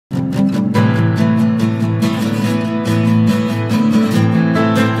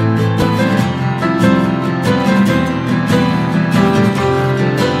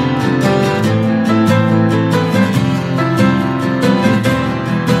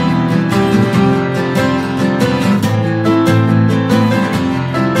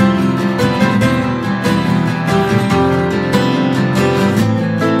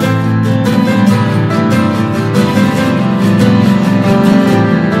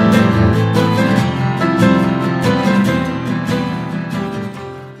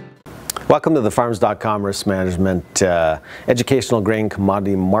Welcome to the Farms.com Risk Management Educational Grain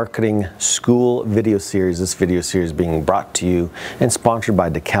Commodity Marketing School video series. This video series being brought to you and sponsored by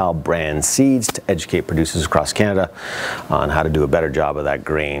DeKalb Brand Seeds to educate producers across Canada on how to do a better job of that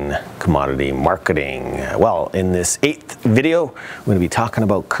grain commodity marketing. Well, in this 8th video, we're going to be talking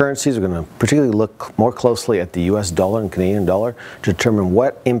about currencies. We're going to particularly look more closely at the US dollar and Canadian dollar to determine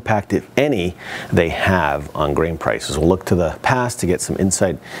what impact, if any, they have on grain prices. We'll look to the past to get some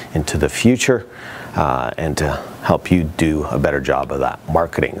insight into the future and to help you do a better job of that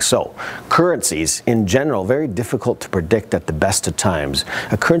marketing. So, currencies in general, very difficult to predict at the best of times.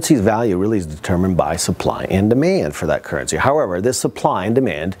 A currency's value really is determined by supply and demand for that currency. However, this supply and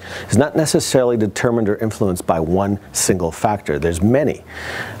demand is not necessarily determined or influenced by one single factor. There's many.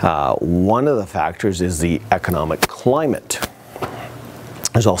 One of the factors is the economic climate.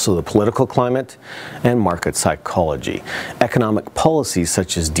 There's also the political climate and market psychology. Economic policies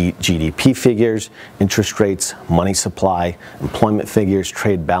such as GDP figures, interest rates, money supply, employment figures,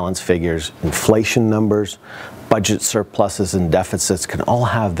 trade balance figures, inflation numbers, budget surpluses and deficits can all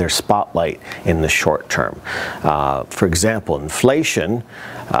have their spotlight in the short term. For example, inflation,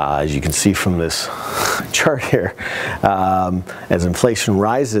 as you can see from this chart here, as inflation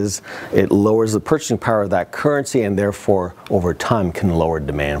rises, it lowers the purchasing power of that currency and therefore over time can lower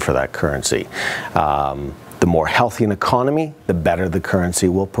demand for that currency. The more healthy an economy, the better the currency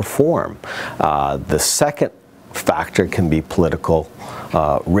will perform. The second factor can be political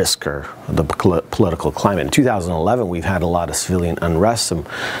risk or the political climate. In 2011, we've had a lot of civilian unrest, some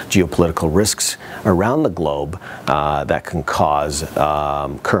geopolitical risks around the globe that can cause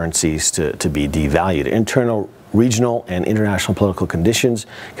currencies to be devalued. Internal, regional, and international political conditions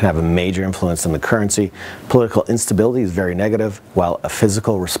can have a major influence on the currency. Political instability is very negative, while a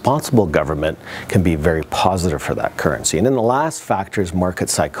physical, responsible government can be very positive for that currency. And then the last factor is market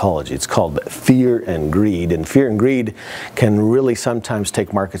psychology. It's called fear and greed, and fear and greed can really sometimes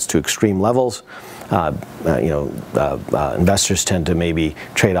take markets to extreme levels. Investors tend to maybe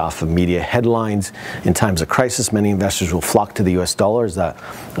trade off of media headlines. In times of crisis, many investors will flock to the US dollar as a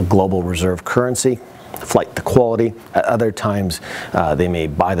global reserve currency, flight to quality. At other times, they may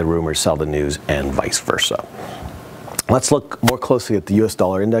buy the rumors, sell the news, and vice versa. Let's look more closely at the US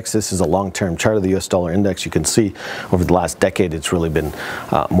dollar index. This is a long-term chart of the US dollar index. You can see over the last decade it's really been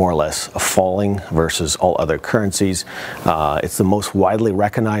more or less falling versus all other currencies. It's the most widely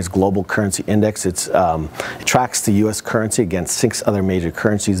recognized global currency index. It tracks the US currency against 6 other major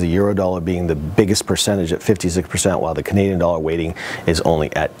currencies, the euro dollar being the biggest percentage at 56%, while the Canadian dollar weighting is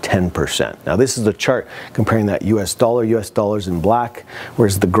only at 10%. Now this is the chart comparing that US dollars in black,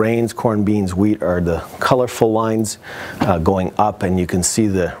 whereas the grains, corn, beans, wheat are the colorful lines going up, and you can see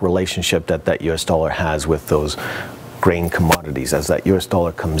the relationship that that US dollar has with those grain commodities. As that US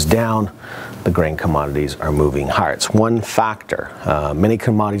dollar comes down, the grain commodities are moving higher. It's one factor. Many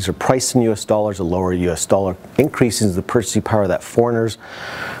commodities are priced in US dollars. A lower US dollar increases the purchasing power of that foreigners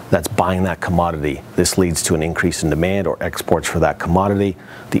that's buying that commodity. This leads to an increase in demand or exports for that commodity.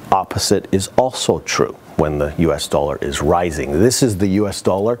 The opposite is also true when the US dollar is rising. This is the US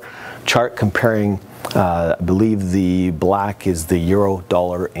dollar chart comparing, I believe the black is the euro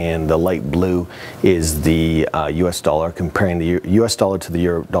dollar and the light blue is the US dollar, comparing the US dollar to the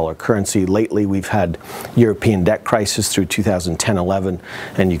euro dollar currency. Lately we've had European debt crisis through 2010-11,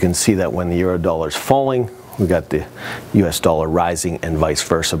 and you can see that when the euro dollar is falling, we got the US dollar rising and vice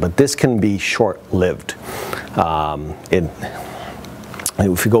versa. But this can be short-lived.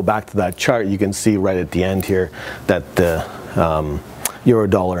 If you go back to that chart, you can see right at the end here that the euro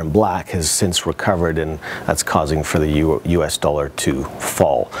dollar in black has since recovered, and that's causing for the US dollar to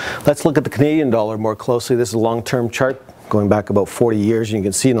fall. Let's look at the Canadian dollar more closely. This is a long-term chart going back about 40 years, and you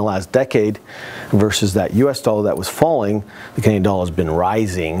can see in the last decade versus that US dollar that was falling, the Canadian dollar has been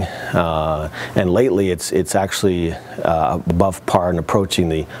rising, and lately it's actually above par and approaching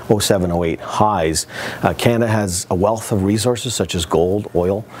the 07-08 highs. Canada has a wealth of resources such as gold,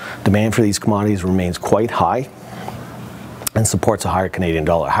 oil. Demand for these commodities remains quite high and supports a higher Canadian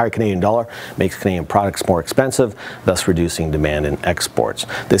dollar. A higher Canadian dollar makes Canadian products more expensive, thus reducing demand in exports.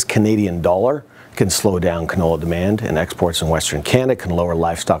 This Canadian dollar can slow down canola demand and exports in Western Canada, can lower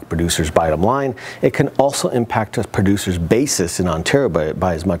livestock producers' bottom line. It can also impact a producer's basis in Ontario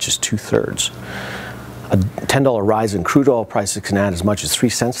by as much as 2/3. A $10 rise in crude oil prices can add as much as 3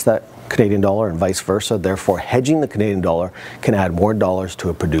 cents to that Canadian dollar and vice versa. Therefore, hedging the Canadian dollar can add more dollars to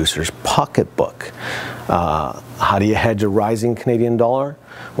a producer's pocketbook. How do you hedge a rising Canadian dollar?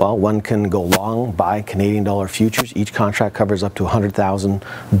 Well, one can go long, buy Canadian dollar futures. Each contract covers up to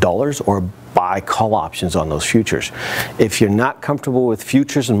 $100,000, or buy call options on those futures. If you're not comfortable with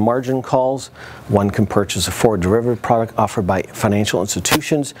futures and margin calls, one can purchase a forward derivative product offered by financial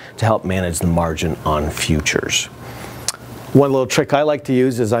institutions to help manage the margin on futures. One little trick I like to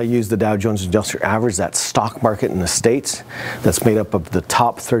use is I use the Dow Jones Industrial Average, that stock market in the States, that's made up of the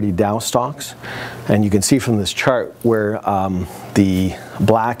top 30 Dow stocks. And you can see from this chart where the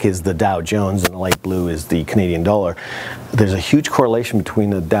black is the Dow Jones and the light blue is the Canadian dollar. There's a huge correlation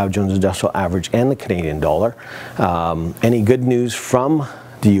between the Dow Jones Industrial Average and the Canadian dollar. Any good news from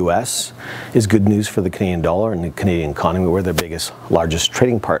the U.S. is good news for the Canadian dollar and the Canadian economy. We're their largest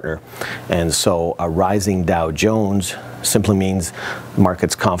trading partner. And so a rising Dow Jones simply means the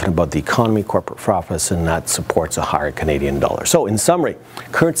market's confident about the economy, corporate profits, and that supports a higher Canadian dollar. So in summary,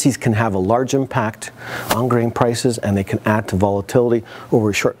 currencies can have a large impact on grain prices, and they can add to volatility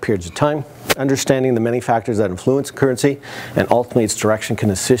over short periods of time. Understanding the many factors that influence currency and ultimately its direction can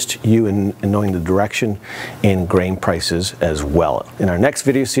assist you in knowing the direction in grain prices as well. In our next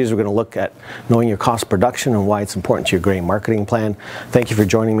video series, we're going to look at knowing your cost of production and why it's important to your grain marketing plan. Thank you for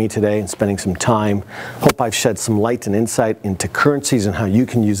joining me today and spending some time. Hope I've shed some light and insight into currencies and how you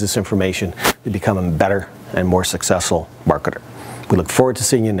can use this information to become a better and more successful marketer. We look forward to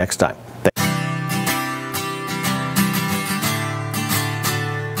seeing you next time.